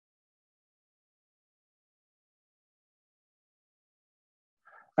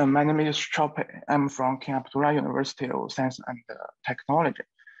My name is Shichao. I'm from King Abdullah University of Science and Technology.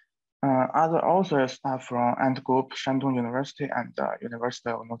 Other authors are from Ant Group, Shandong University, and University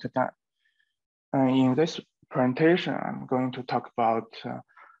of Notre Dame. In this presentation, I'm going to talk about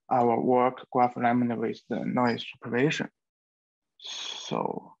our work graph alignment with the noise supervision.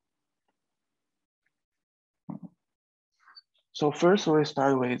 So first we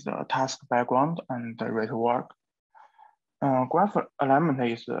start with the task background and the rate work. Graph alignment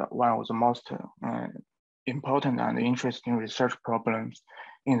is one of the most important and interesting research problems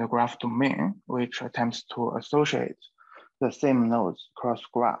in the graph domain, which attempts to associate the same nodes across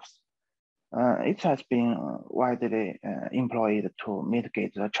graphs. It has been widely employed to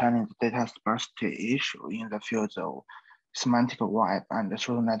mitigate the Chinese data sparsity issue in the fields of semantic web and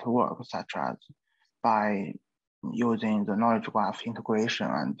social network, such as by using the knowledge graph integration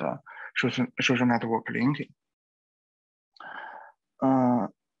and social network linking.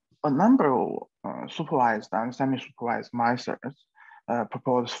 A number of supervised and semi-supervised methods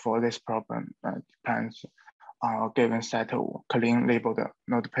proposed for this problem depends on a given set of clean labeled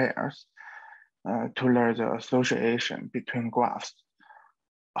node pairs to learn the association between graphs.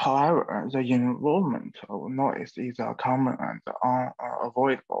 However, the involvement of noise is a common and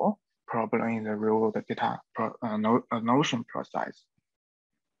unavoidable problem in the real-world data notion process.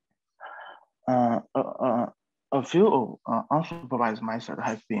 A few unsupervised methods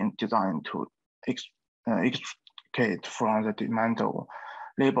have been designed to extricate from the demand of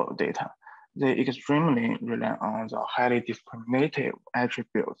labeled data. They extremely rely on the highly discriminative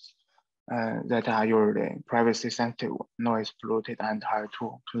attributes that are usually privacy sensitive, noise polluted, and hard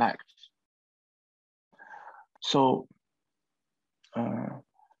to collect. So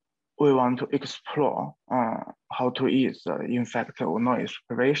we want to explore how to ease the effect of noise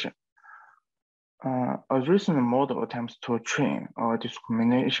supervision. A recent model attempts to train a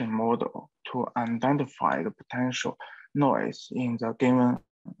discrimination model to identify the potential noise in the given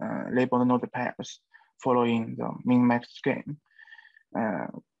labeled node pairs following the min-max scheme,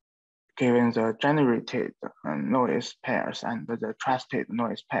 given the generated noise pairs and the trusted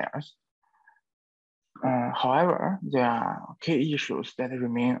noise pairs. However, there are key issues that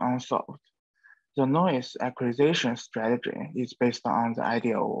remain unsolved. The noise acquisition strategy is based on the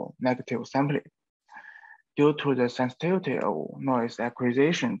idea of negative sampling. Due to the sensitivity of noise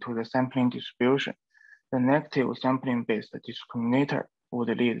acquisition to the sampling distribution, the negative sampling-based discriminator would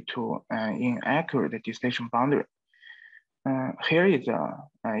lead to an inaccurate decision boundary. Here is an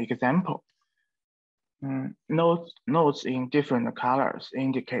example. Nodes in different colors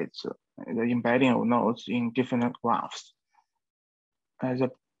indicates the embedding of nodes in different graphs. The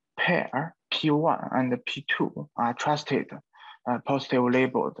pair P1 and P2 are trusted positive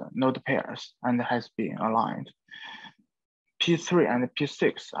labeled node pairs and has been aligned. P3 and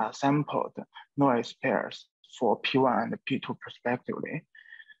P6 are sampled noise pairs for P1 and P2 respectively.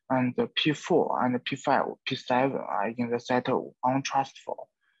 And the P4 and P5, P7 are in the set of untrustful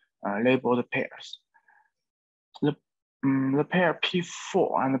labeled pairs. The pair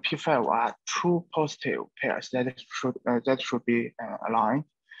P4 and P5 are true positive pairs that should be aligned.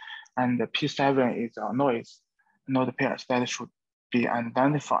 And the P7 is a noise node pairs that should be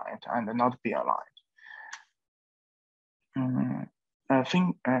identified and not be aligned.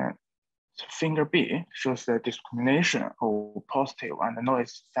 Finger B shows the discrimination of positive and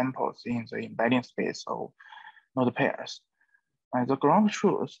noise samples in the embedding space of node pairs. The ground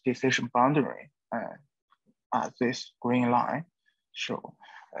truth decision boundary as this green line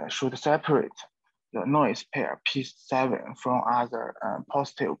should separate the noise pair P7 from other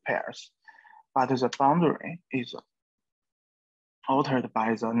positive pairs, but the boundary is altered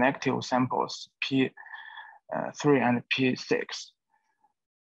by the negative samples P3 and P6.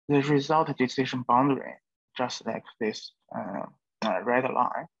 The result decision boundary, just like this red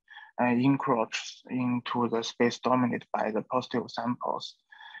line, encroaches into the space dominated by the positive samples,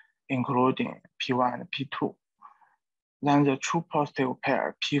 including P1 and P2. Then the true positive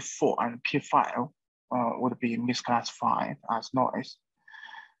pair P4 and P5 would be misclassified as noise.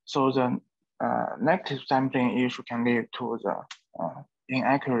 So the negative sampling issue can lead to the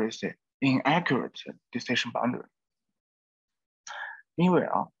inaccurate decision boundary.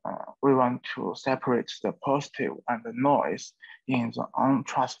 Meanwhile, we want to separate the positive and the noise in the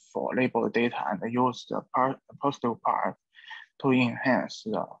untrustful labeled data and use the positive part to enhance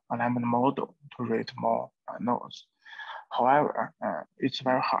the alignment model to rate more nodes. However, it's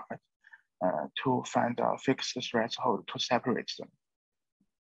very hard to find a fixed threshold to separate them,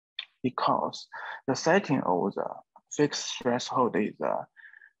 because the setting of the fixed threshold is a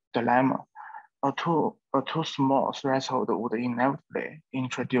dilemma. A too small threshold would inevitably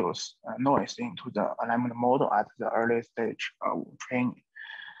introduce noise into the alignment model at the early stage of training.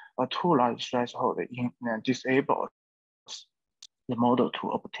 A too large threshold disables the model to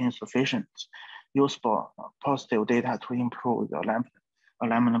obtain sufficient useful positive data to improve the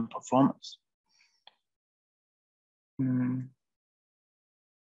alignment performance. Then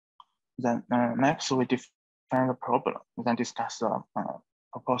next we define the problem, then discuss the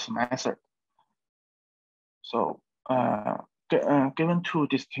proposed method. So given two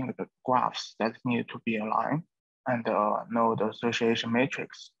distinct graphs that need to be aligned and a node association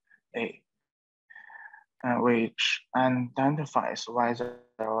matrix A, which identifies whether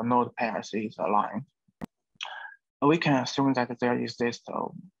node pairs is aligned, we can assume that there exists a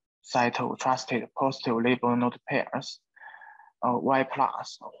set of trusted positive label node pairs, Y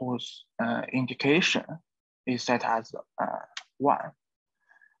plus, whose indication is set as 1.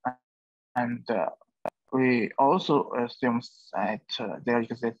 And we also assume that there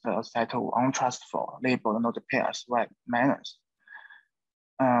exists a set of untrustful labeled node pairs, Y minus,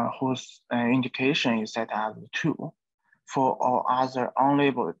 whose indication is set as 2. For all other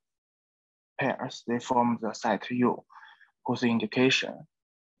unlabeled pairs, they form the set U, whose indication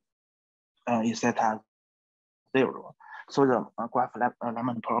is set as 0. So the graph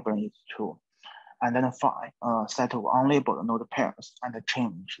alignment problem is to identify a set of unlabeled node pairs and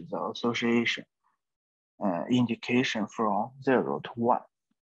change the association indication from 0 to 1.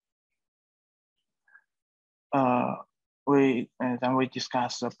 Then we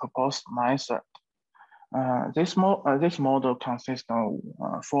discuss the proposed method. This model consists of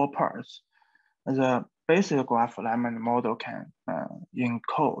 4 parts. The basic graph alignment model can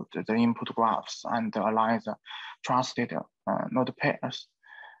encode the input graphs and align the trusted node pairs.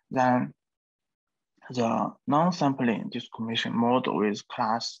 Then the non-sampling discrimination model with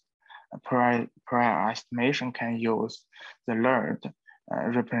class prior estimation can use the learned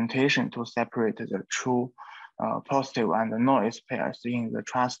representation to separate the true positive and the noise pairs in the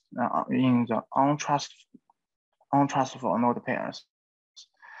untrustful node pairs.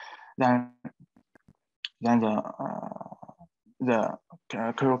 Then the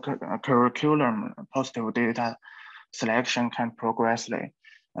curriculum positive data selection can progressively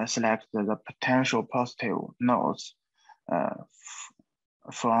select the potential positive nodes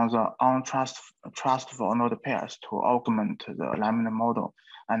from the untrustful node pairs to augment the alignment model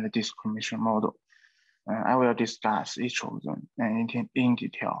and the discrimination model. I will discuss each of them in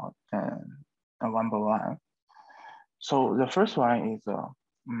detail one by one. So the first one is a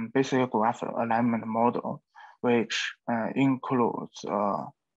basic graph alignment model, which includes a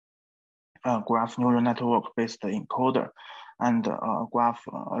graph neural network-based encoder and graph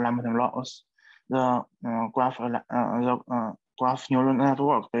alignment loss. The graph neural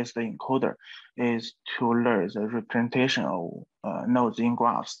network-based encoder is to learn the representation of nodes in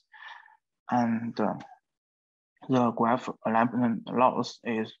graphs, and the graph alignment loss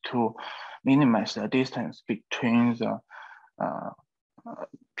is to minimize the distance between the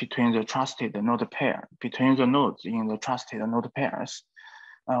trusted node pair, between the nodes in the trusted node pairs.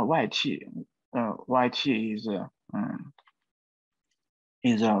 YT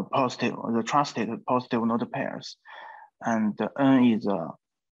is a positive, the trusted positive node pairs, and N is a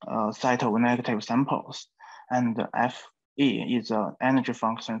set of negative samples, and FE is an energy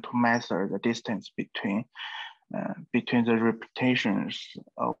function to measure the distance between the representations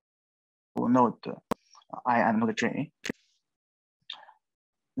of node I and node J.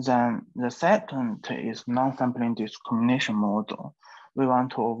 Then the second is non-sampling discrimination model. We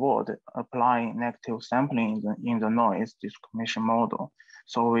want to avoid applying negative sampling in the noise discrimination model.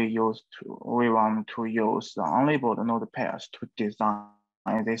 So we want to use the unlabeled node pairs to design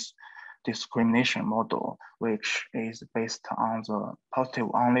this discrimination model, which is based on the positive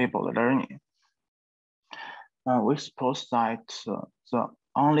unlabeled learning. We suppose that the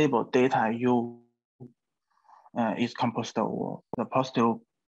unlabeled data U is composed of the positive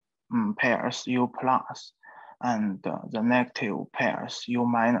pairs U plus and the negative pairs U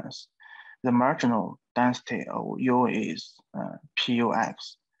minus. The marginal density of U is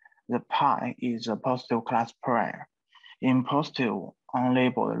PUX. The pi is a positive class pair. In positive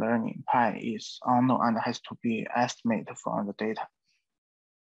unlabeled learning, pi is unknown and has to be estimated from the data.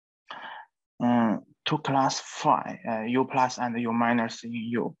 To classify U plus and U minus in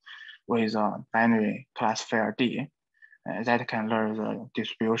U with a binary classifier D that can learn the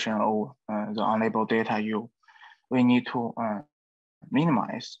distribution of the unlabeled data U, we need to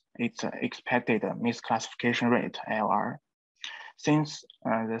minimize its expected misclassification rate, LR. Since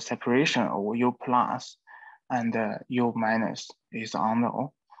the separation of U plus and U minus is unknown,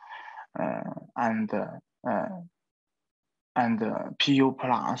 and PU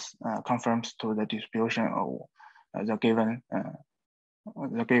plus confirms to the distribution of the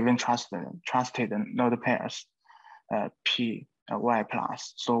given trusted node pairs P y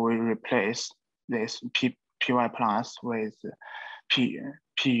plus. So we replace this PY plus with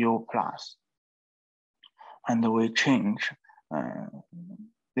PU plus, and we change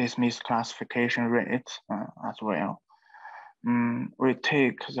this misclassification rate as well. We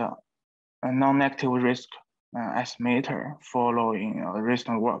take the non-negative risk estimator following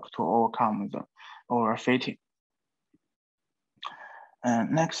recent work to overcome the overfitting.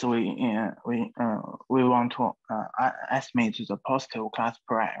 Next, we want to estimate the positive class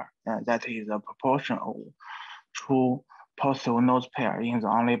pair. That is a proportion of true positive node pair in the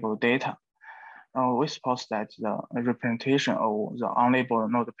unlabeled data. We suppose that the representation of the unlabeled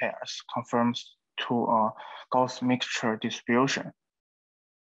node pairs conforms to a Gauss mixture distribution,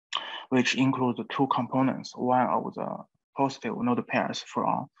 which includes two components. One of the positive node pairs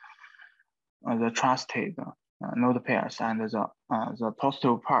from the trusted node pairs and the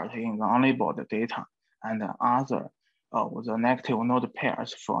positive part in the unlabeled data, and the other of the negative node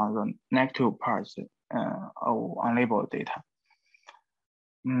pairs from the negative parts of unlabeled data.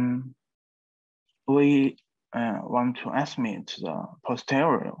 We want to estimate the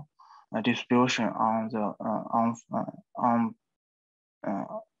posterior distribution on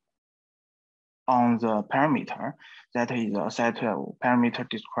the parameter, that is a set of parameters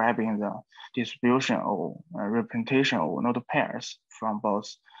describing the distribution of representation of node pairs from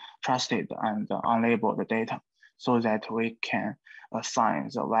both trusted and unlabeled data, so that we can assign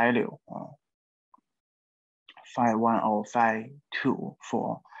the value phi1 or phi2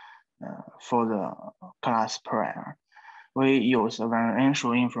 for the class pair. We use a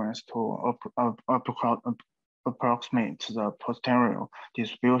variential inference to approximate the posterior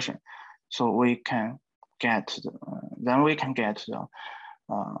distribution. So we can get then we can get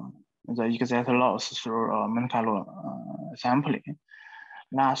the exact loss through Monte Carlo sampling.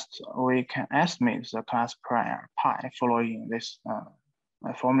 Last, we can estimate the class pair pi following this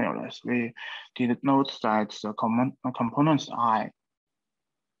formulas. We did note that the components I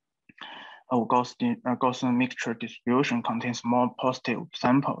of Gaussian mixture distribution contains more positive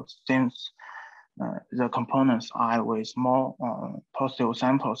samples, since the components I with more positive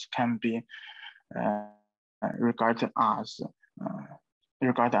samples can be regarded as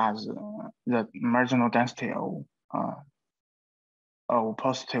the marginal density of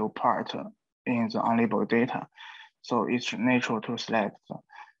positive part in the unlabeled data. So it's natural to select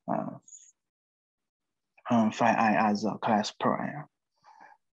phi I as a class pair.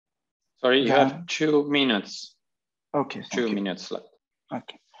 Sorry, you have 2 minutes. Okay. 2 minutes left.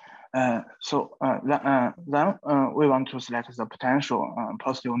 Okay. Then we want to select the potential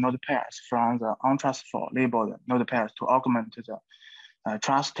positive node pairs from the untrustful labeled node pairs to augment the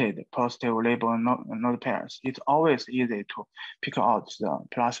trusted positive labeled node pairs. It's always easy to pick out the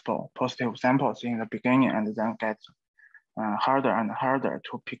plausible positive samples in the beginning, and then get harder and harder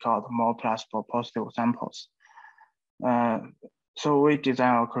to pick out more plausible positive samples. So we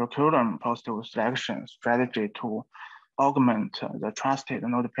design a curriculum positive selection strategy to augment the trusted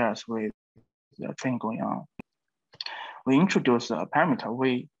node pairs with the training going on. We introduce a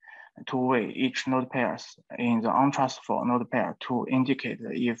parameter to weigh each node pairs in the untrustful node pair to indicate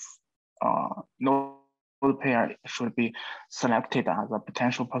if node pair should be selected as a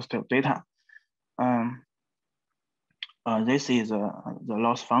potential positive data. This is the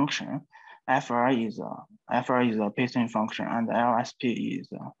loss function. FR is a pacing function, and LSP is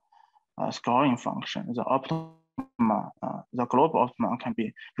a scoring function. The optimum, the global optimum can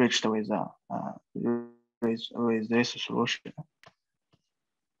be reached with this solution.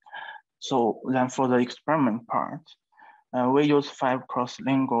 So then for the experiment part, we use 5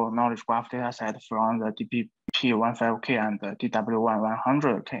 cross-lingual knowledge graph dataset from the DPP15K and the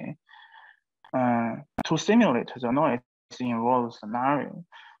DW100K. To simulate the noise involved scenario,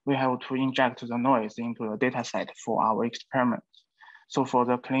 we have to inject the noise into the dataset for our experiment. So for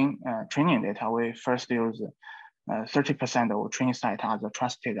the clean training data, we first use 30% of training set as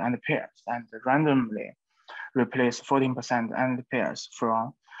trusted end pairs, and randomly replace 14% end pairs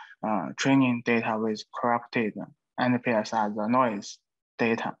from training data with corrected end pairs as the noise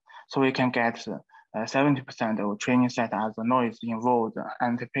data. So we can get 70% of training set as the noise involved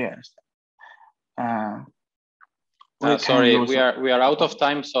end pairs. Sorry, we are out of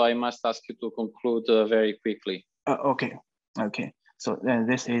time, so I must ask you to conclude very quickly. Okay. So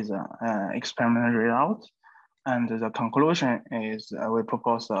this is experimental result, and the conclusion is we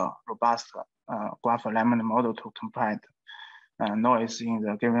propose a robust graph alignment model to complete noise in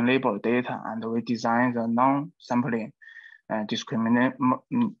the given label data, and we design the non-sampling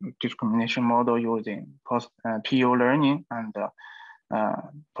discrimination model using PO learning, and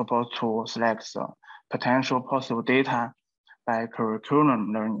propose to select the potential possible data by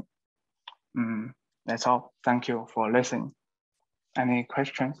curriculum learning. That's all. Thank you for listening. Any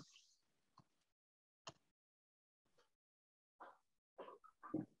questions?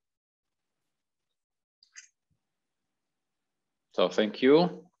 So thank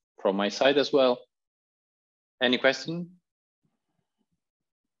you from my side as well. Any question?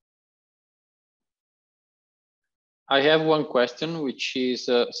 I have one question, which is,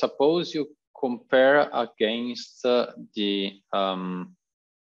 suppose you compare against the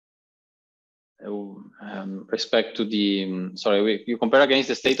respect to the, you compare against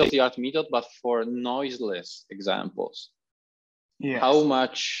the state-of-the-art method, but for noiseless examples. Yes. How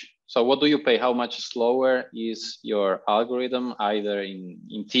much, so what do you pay? How much slower is your algorithm, either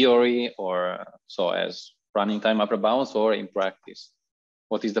in theory or so as running time upper bounds, or in practice?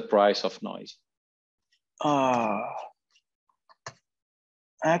 What is the price of noise?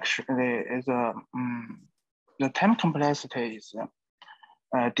 Actually, is the time complexity is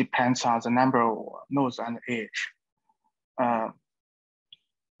depends on the number of nodes and age.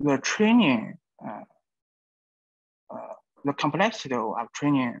 The training, the complexity of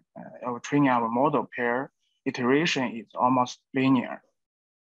training our model per iteration is almost linear.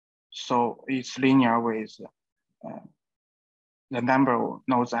 So it's linear with the number of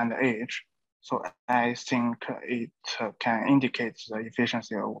nodes and age. So I think it can indicate the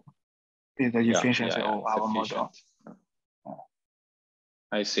efficiency of our model.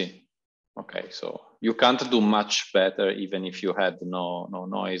 I see. Okay, so you can't do much better even if you had no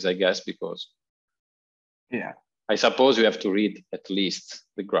noise, I guess, because I suppose you have to read at least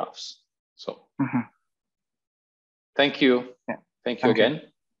the graphs. So thank you. Yeah. Thank you again.